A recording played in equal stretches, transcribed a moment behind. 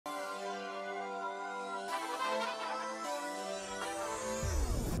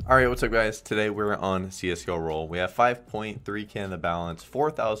Alright, what's up guys? Today we're on CSGO roll. We have 5.3k in the balance.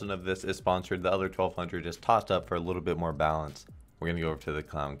 4,000 of this is sponsored. The other 1,200 is tossed up for a little bit more balance. We're going to go over to the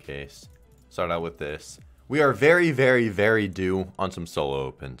clown case. Start out with this. We are very due on some solo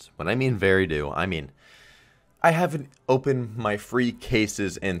opens. When I mean very due, I mean I haven't opened my free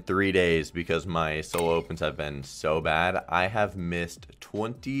cases in 3 days because my solo opens have been so bad. I have missed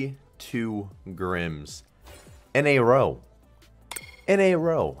 22 Grims in a row.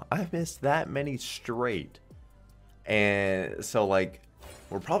 I've missed that many straight. And so like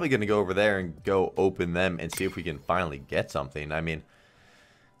we're probably going to go over there and go open them and see if we can finally get something. I mean,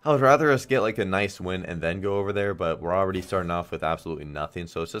 I would rather us get like a nice win and then go over there, but we're already starting off with absolutely nothing.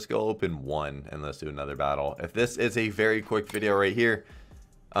 So let's just go open one and let's do another battle. If this is a very quick video right here,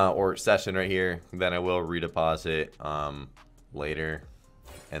 or session right here, then I will redeposit later.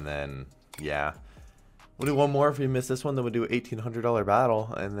 And then yeah, we'll do one more. If we miss this one, then we'll do an $1,800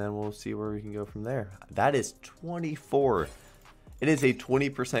 battle, and then we'll see where we can go from there. That is 24. It is a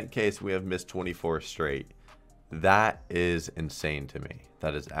 20% case. We have missed 24 straight. That is insane to me.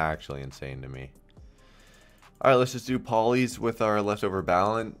 That is actually insane to me. All right, let's just do polys with our leftover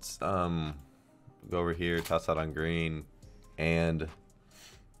balance. Go over here, toss that on green, and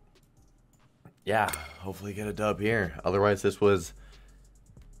yeah, hopefully get a dub here. Otherwise, this was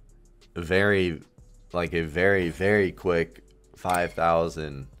very quick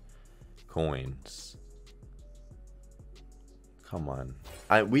 5,000 coins. Come on.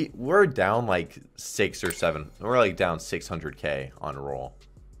 We're down like 6 or 7. We're like down 600k on roll.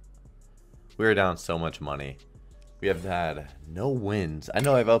 We're down so much money. We have had no wins. I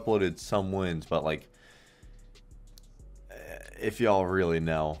know I've uploaded some wins, but like if y'all really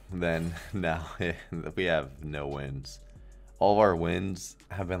know, then no, we have no wins. All of our wins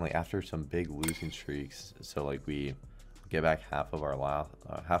have been like after some big losing streaks, so like we get back half of our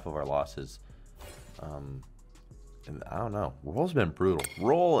losses. And I don't know, roll's been brutal.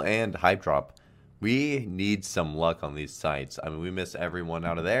 Roll and hype drop, we need some luck on these sites. I mean, we missed everyone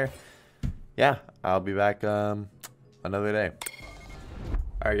out of there. Yeah, I'll be back another day.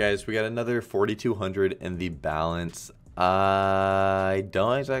 All right, guys, we got another 4,200 in the balance. I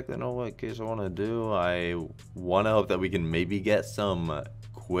don't exactly know what case I want to do. I want to hope that we can maybe get some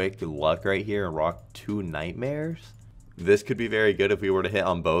quick luck right here and rock 2 nightmares. This could be very good if we were to hit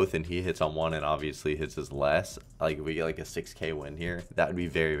on both and he hits on one and obviously hits us less. Like if we get like a 6k win here, that would be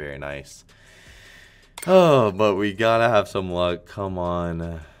very nice. Oh, but we gotta have some luck. Come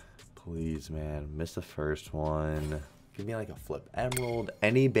on, please, man. Miss the first one. Give me like a flip emerald.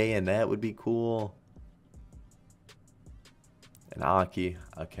 Any bayonet would be cool. An Aki.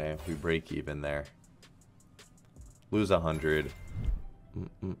 Okay, we break even there. Lose 100.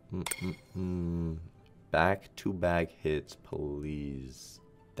 Back-to-back hits, please.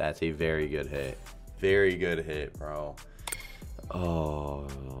 That's a very good hit. Very good hit, bro. Oh.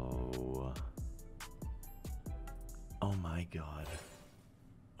 Oh my god.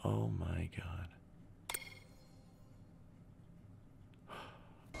 Oh my god.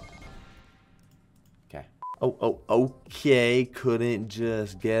 Okay. Oh, okay. Couldn't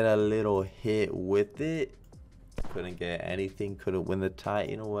just get a little hit with it. Couldn't get anything. Couldn't win the tie.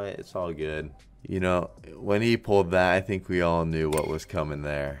 You know what? It's all good. You know, when he pulled that, I think we all knew what was coming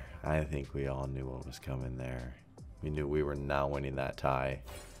there. I think we all knew what was coming there. We knew we were not winning that tie.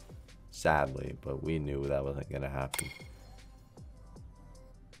 Sadly, but we knew that wasn't going to happen.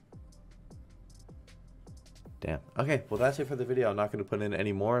 Damn. Okay, well, that's it for the video. I'm not going to put in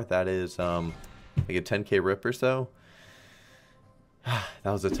any more. That is like a 10k rip or so.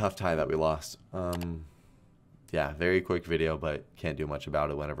 That was a tough tie that we lost. Yeah, very quick video, but can't do much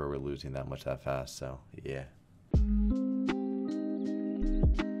about it whenever we're losing that much that fast. So, yeah.